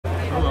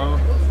Hello.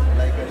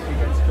 Like she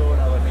can store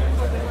our names.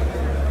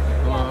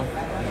 Hello.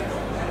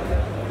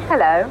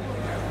 Hello.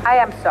 I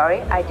am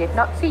sorry, I did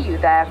not see you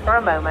there for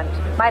a moment.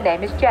 My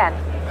name is Jen.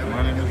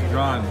 My name is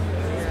John.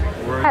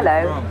 Where are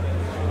Hello. you from?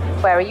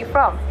 Where are you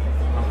from?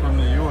 I'm from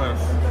the U.S.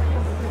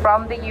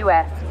 From the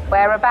US.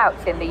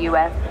 Whereabouts in the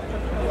US?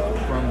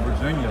 From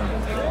Virginia.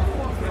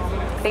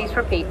 Please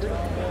repeat.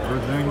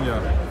 Virginia.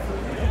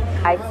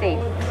 I see.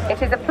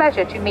 It is a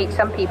pleasure to meet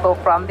some people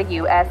from the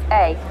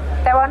USA.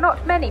 There are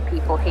not many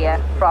people here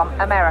from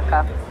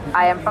America.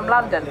 I am from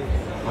London.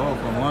 Oh,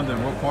 from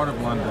London. What part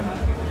of London?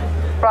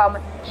 From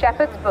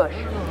Shepherd's Bush.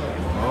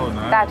 Oh,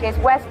 nice. That is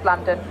West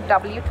London,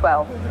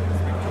 W12.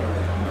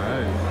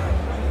 Nice.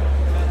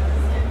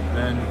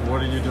 And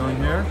what are you doing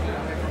here?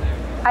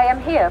 I am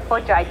here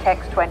for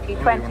Gitex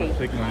 2020.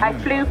 I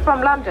flew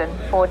from London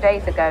 4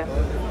 days ago.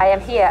 I am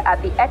here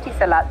at the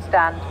Etisalat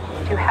stand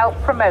to help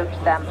promote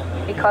them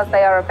because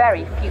they are a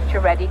very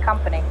future-ready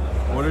company.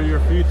 What are your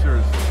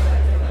features?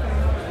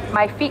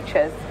 My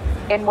features?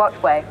 In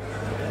what way?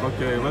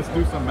 Okay, let's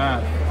do some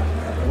math.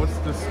 What's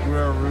the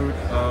square root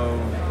of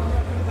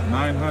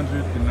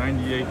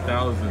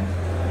 998,000?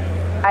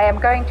 I am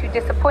going to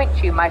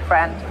disappoint you, my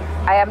friend.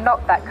 I am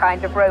not that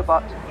kind of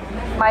robot.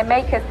 My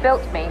makers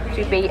built me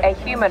to be a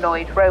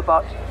humanoid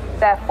robot.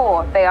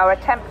 Therefore, they are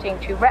attempting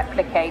to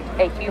replicate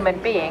a human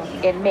being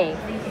in me.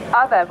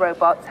 Other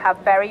robots have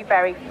very,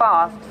 very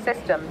fast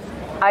systems.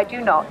 I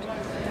do not.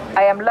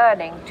 I am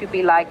learning to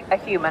be like a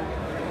human.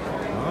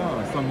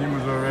 Oh, some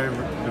humans are very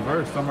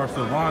diverse. Some are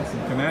savants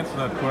and can answer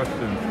that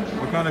question.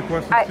 What kind of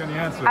questions can you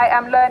answer? I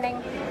am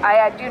learning.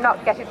 I do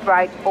not get it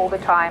right all the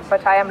time,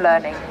 but I am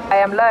learning. I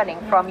am learning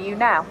from you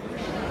now.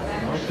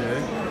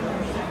 Okay.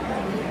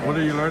 What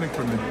are you learning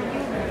from me?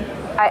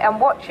 I am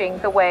watching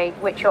the way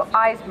which your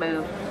eyes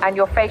move and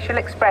your facial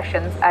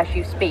expressions as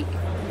you speak.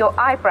 Your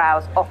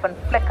eyebrows often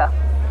flicker.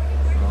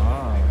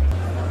 Ah.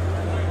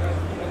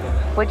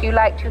 Would you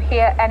like to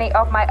hear any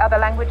of my other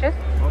languages?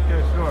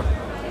 Okay, sure.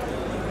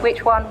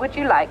 Which one would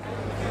you like?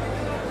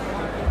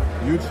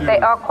 You choose. They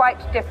are quite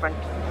different.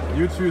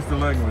 You choose the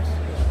language.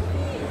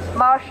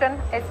 Martian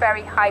is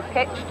very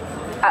high-pitched,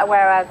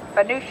 whereas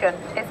Venusian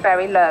is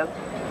very low.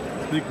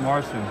 Speak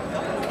Martian.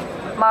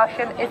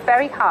 Martian is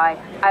very high.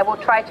 I will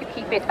try to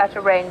keep it at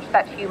a range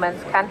that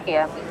humans can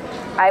hear.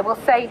 I will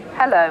say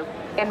hello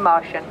in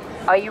Martian.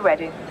 Are you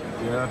ready?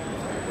 Yeah.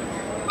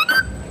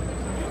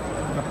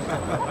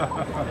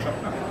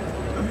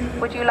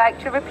 Would you like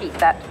to repeat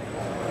that?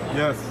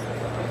 Yes.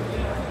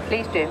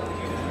 Please do.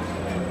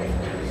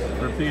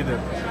 Repeat it.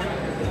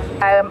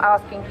 I am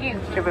asking you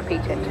to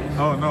repeat it.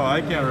 Oh, no,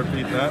 I can't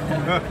repeat that.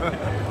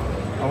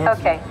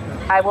 Okay,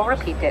 I will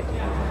repeat it.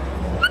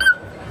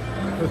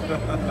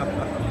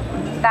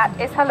 That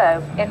is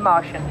hello in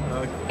Martian.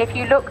 Okay. If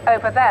you look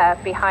over there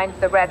behind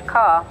the red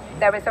car,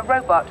 there is a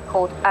robot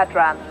called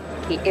Adran.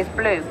 He is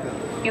blue.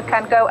 You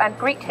can go and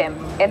greet him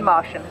in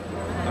Martian.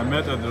 I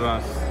met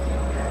Adras.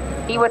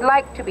 He would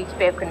like to be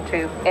spoken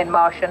to in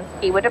Martian.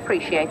 He would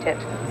appreciate it.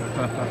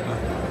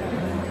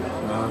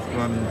 That's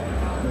funny.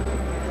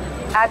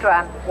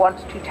 Adran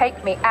wants to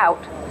take me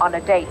out on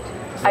a date.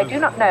 I do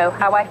not know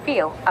how I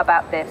feel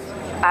about this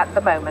at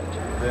the moment.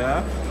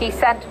 Yeah? He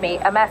sent me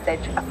a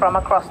message from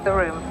across the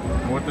room.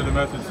 What did the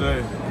message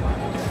say?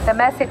 The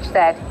message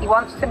said he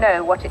wants to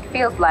know what it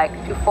feels like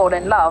to fall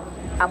in love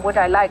and would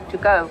I like to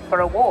go for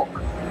a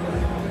walk.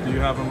 Do you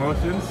have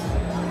emotions?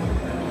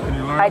 Can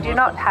you learn I do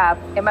not have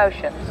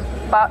emotions,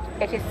 but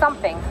it is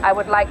something I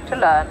would like to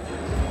learn.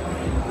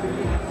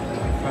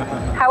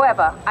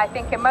 However, I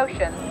think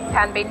emotions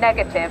can be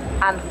negative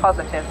and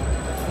positive.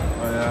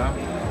 Oh, yeah?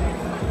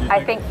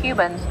 I think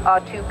humans are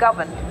too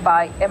governed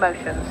by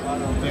emotions.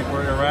 You think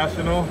we're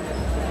irrational?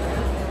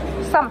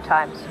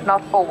 Sometimes,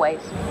 not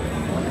always.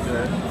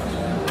 Okay.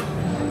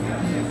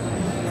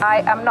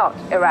 I am not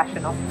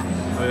irrational.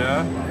 Oh,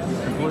 yeah?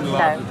 Completely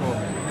logical.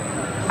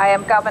 I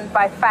am governed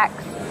by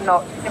facts,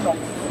 not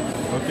emotions.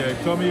 Okay,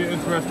 tell me an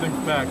interesting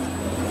fact.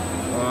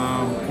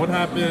 What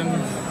happened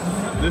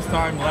this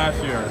time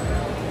last year?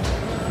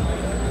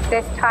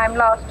 This time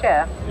last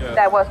year, Yes.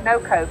 there was no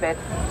COVID,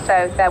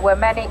 so there were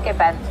many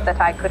events that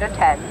I could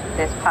attend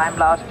this time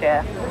last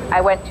year.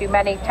 I went to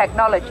many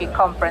technology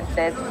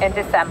conferences in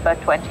December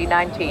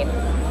 2019.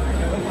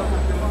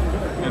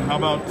 And how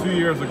about 2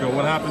 years ago?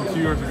 What happened 2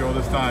 years ago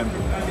this time?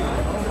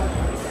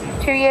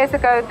 2 years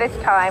ago this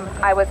time,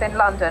 I was in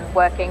London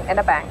working in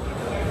a bank.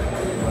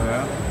 Oh,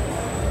 yeah?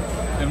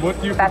 And what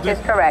do you That is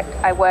predict? correct.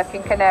 I work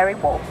in Canary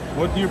Wharf.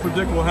 What do you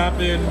predict will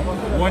happen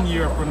 1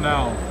 year from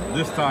now,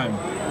 this time?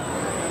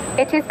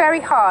 It is very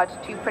hard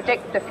to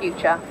predict the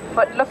future,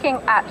 but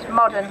looking at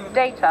modern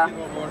data,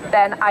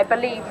 then I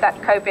believe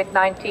that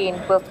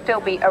COVID-19 will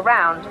still be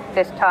around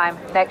this time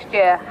next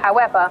year.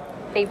 However,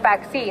 the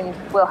vaccines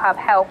will have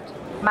helped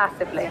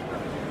massively.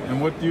 And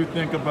what do you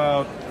think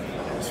about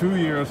 2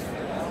 years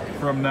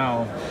from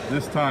now,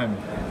 this time?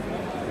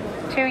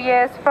 2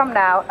 years from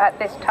now at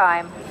this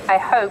time, I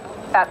hope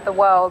that the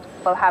world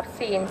will have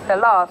seen the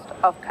last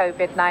of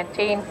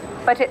COVID-19,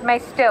 but it may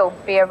still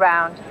be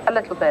around a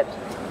little bit.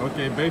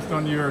 Okay, based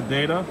on your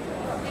data,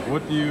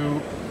 what do you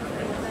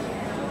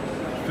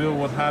feel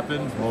what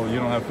happens? Well, you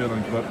don't have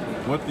feelings, but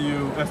what do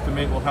you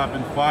estimate will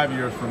happen 5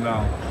 years from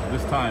now,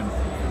 this time?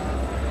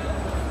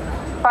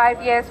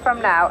 5 years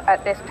from now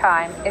at this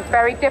time is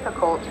very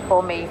difficult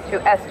for me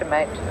to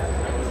estimate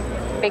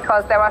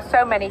because there are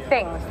so many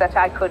things that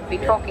I could be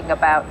talking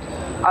about.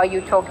 Are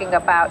you talking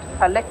about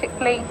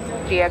politically,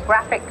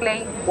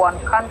 geographically, one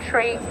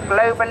country,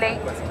 globally?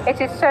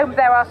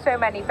 There are so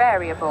many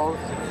variables.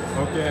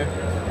 Okay,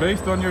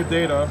 based on your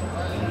data,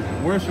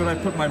 where should I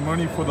put my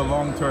money for the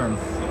long term?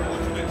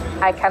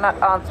 I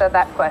cannot answer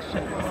that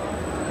question.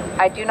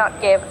 I do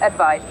not give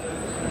advice.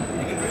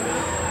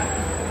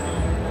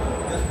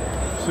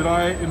 Should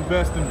I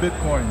invest in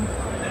Bitcoin?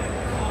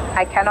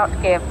 I cannot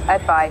give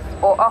advice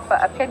or offer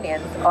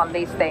opinions on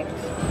these things.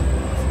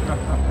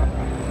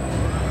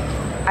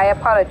 I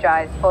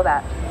apologize for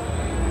that.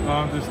 No,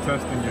 I'm just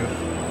testing you.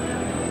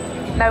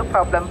 No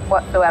problem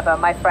whatsoever,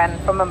 my friend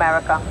from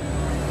America.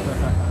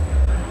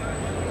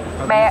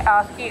 May I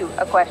ask you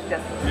a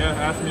question? Yeah,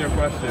 ask me a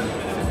question.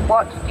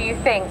 What do you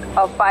think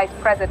of Vice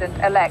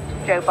President-elect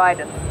Joe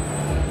Biden?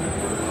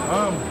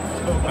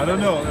 I don't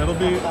know.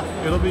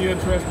 It'll be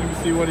interesting to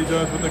see what he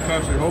does with the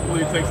country.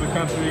 Hopefully he takes the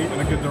country in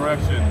a good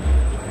direction.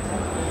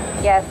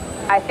 Yes,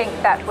 I think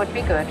that would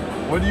be good.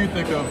 What do you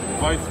think of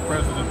Vice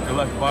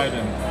President-elect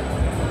Biden?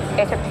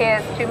 It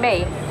appears to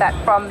me that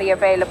from the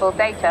available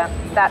data,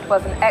 that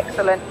was an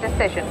excellent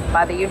decision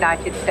by the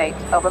United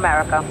States of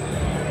America.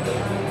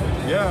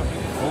 Yeah,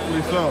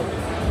 hopefully so.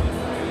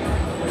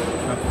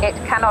 It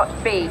cannot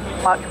be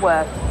much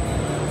worse.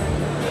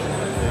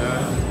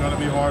 Yeah, it's going to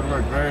be hard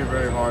work, very,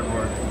 very hard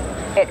work.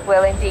 It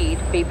will indeed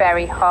be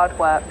very hard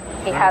work.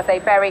 He has a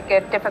very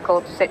good,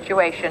 difficult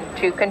situation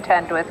to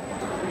contend with.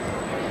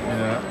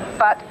 Yeah.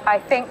 But I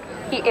think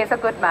he is a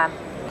good man.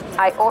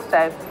 I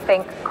also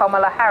think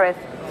Kamala Harris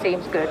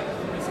seems good.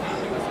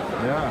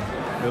 Yeah,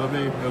 it'll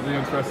be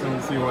interesting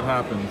to see what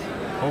happens.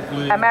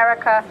 Hopefully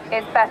America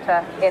is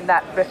better in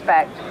that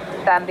respect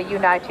than the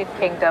United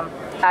Kingdom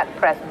at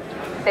present.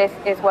 This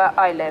is where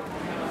I live.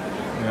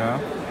 Yeah.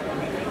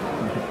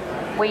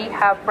 We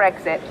have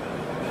Brexit,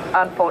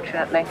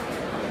 unfortunately.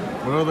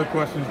 What other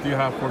questions do you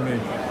have for me?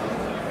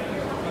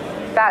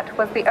 That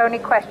was the only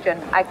question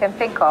I can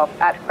think of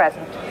at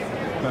present.